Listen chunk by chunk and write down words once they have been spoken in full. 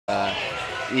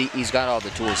he's got all the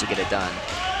tools to get it done.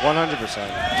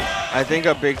 100%. I think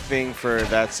a big thing for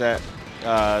that set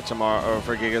tomorrow, or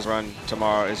for Giga's run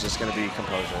tomorrow, is just going to be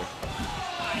composure.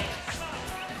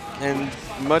 And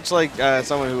much like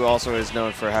someone who also is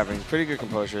known for having pretty good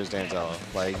composure is Danzello.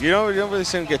 Like, you don't really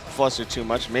see him get flustered too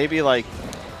much. Maybe like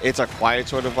it's a quiet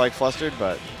sort of like flustered,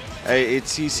 but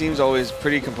he seems always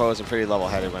pretty composed and pretty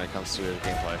level-headed when it comes to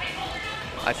gameplay.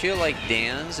 I feel like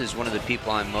Danz is one of the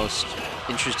people I'm most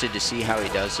interested to see how he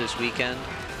does this weekend.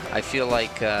 I feel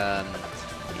like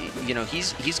you know,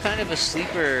 he's kind of a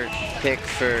sleeper pick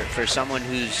for someone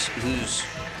who's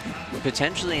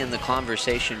potentially in the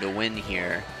conversation to win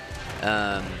here.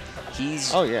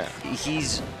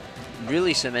 He's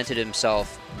really cemented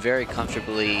himself very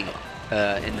comfortably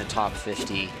in the top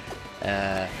 50,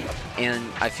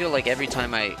 and I feel like every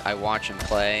time I watch him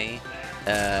play,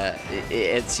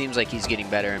 it seems like he's getting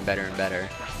better and better and better.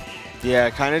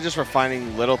 Yeah, kind of just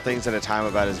refining little things at a time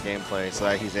about his gameplay so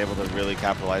that he's able to really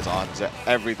capitalize on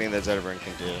everything that Zetterburn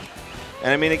can do.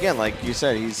 And I mean, again, like you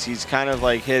said, he's kind of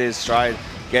like hit his stride,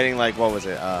 getting like, what was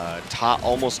it,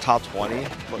 almost top 20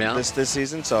 this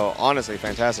season. So honestly,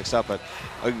 fantastic stuff. But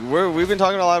we've been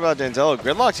talking a lot about Danzello.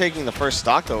 Gridlock taking the first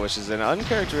stock though, which is an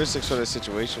uncharacteristic sort of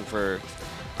situation for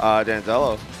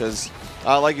Danzello, because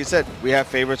like you said, we have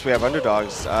favorites, we have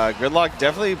underdogs. Gridlock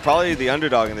definitely probably the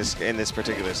underdog in this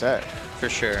particular set. For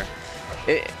sure.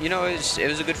 You know, it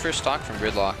was a good first stock from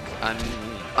Gridlock.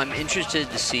 I'm interested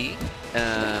to see.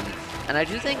 And I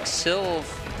do think Sylv,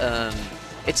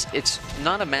 it's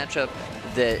not a matchup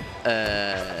that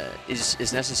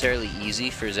is necessarily easy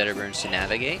for Zetterburns to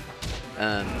navigate.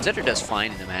 Zetter does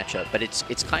fine in the matchup, but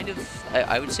it's kind of,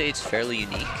 I would say it's fairly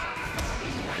unique.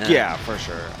 Yeah, for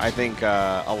sure. I think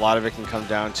a lot of it can come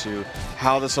down to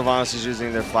how the Sylvanos is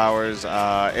using their flowers,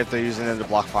 if they're using them to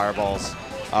block fireballs,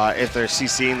 if they're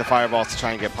CCing the fireballs to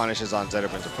try and get punishes on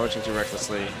Zetterburns approaching too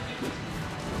recklessly.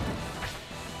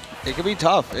 It could be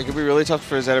tough. It could be really tough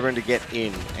for Zetterburn to get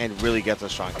in and really get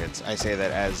those strong hits. I say that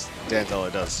as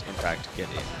Danzello does, in fact, get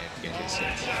in and get his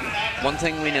hits. One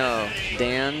thing we know,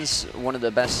 Dan's one of the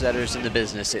best Zetters in the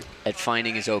business at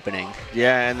finding his opening.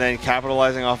 Yeah, and then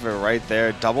capitalizing off of it right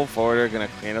there. Double forwarder, going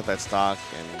to clean up that stock.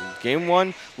 And game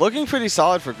one, looking pretty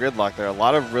solid for Gridlock there. A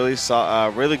lot of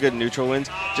really good neutral wins.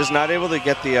 Just not able to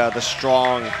get the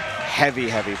strong,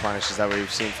 heavy punishes that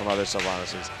we've seen from other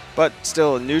Sylvanoses. But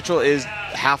still, neutral is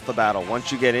half the battle. Once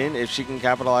you get in, if she can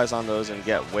capitalize on those and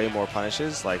get way more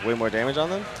punishes, like way more damage on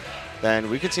them, then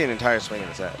we could see an entire swing in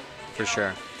the set. For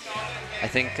sure. I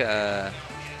think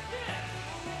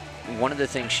one of the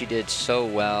things she did so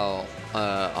well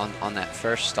on that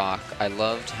first stock, I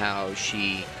loved how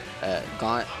she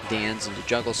got Dan's into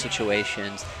juggle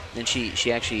situations. Then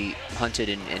she actually hunted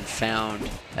and found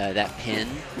that pin.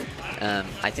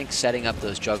 I think setting up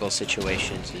those juggle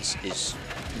situations is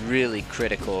really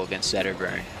critical against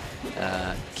Zetterburn.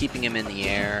 Keeping him in the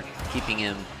air, keeping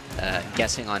him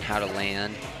guessing on how to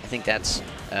land. I think that's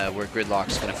where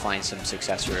Gridlock's going to find some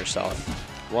success for herself.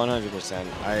 100%.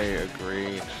 I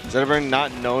agree. Zetterburn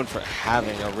not known for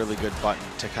having a really good button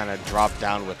to kind of drop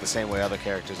down with the same way other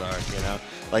characters are, you know?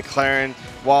 Like Claren,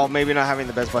 while maybe not having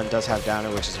the best button, does have downer,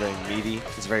 which is very meaty.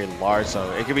 It's very large,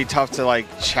 so it can be tough to like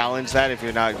challenge that if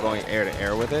you're not going air to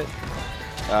air with it.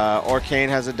 Orcane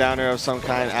has a downer of some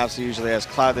kind. Absol usually has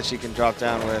Cloud that she can drop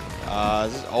down with.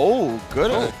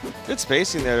 Good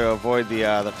spacing there to avoid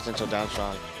the potential down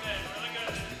strong.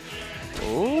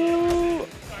 Ooh.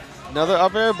 Another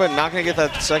up air, but not going to get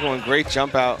that second one. Great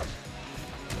jump out.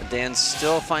 Dan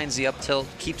still finds the up tilt,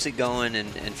 keeps it going,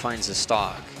 and finds the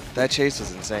stock. That chase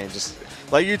was insane. Just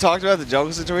like you talked about the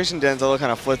juggle situation, Danzello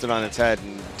kind of flipped it on its head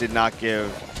and did not give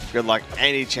Gridlock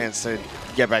any chance to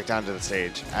get back down to the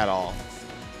stage at all.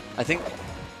 I think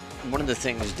one of the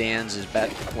things Dan's is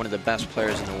one of the best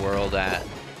players in the world at,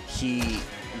 he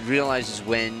realizes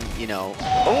when, you know,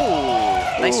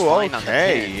 nice find on the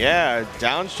pin. Yeah,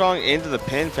 down strong into the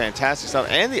pin, fantastic stuff.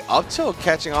 And the up tilt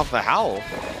catching off the howl.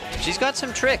 She's got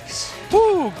some tricks.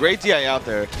 Woo, great DI out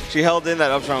there. She held in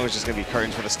that up strong, was just going to be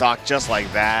curtains for the stock just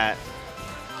like that.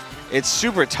 It's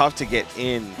super tough to get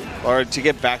in or to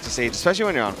get back to stage, especially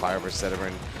when you're on fire versus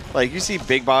Zetterburn. Like, you see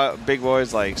big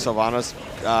boys like Sylvanos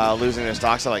losing their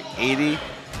stocks at like 80.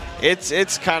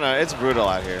 It's brutal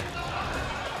out here.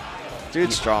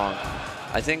 Dude's strong.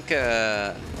 I think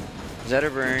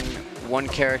Zetterburn, one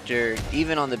character,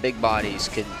 even on the big bodies,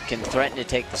 can threaten to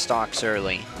take the stocks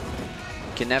early.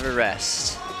 Can never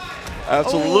rest.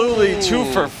 Absolutely, 2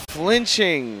 for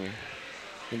flinching.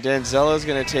 And Danzello's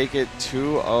going to take it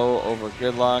 2-0 over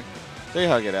Gridlock. They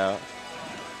hug it out.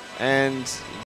 And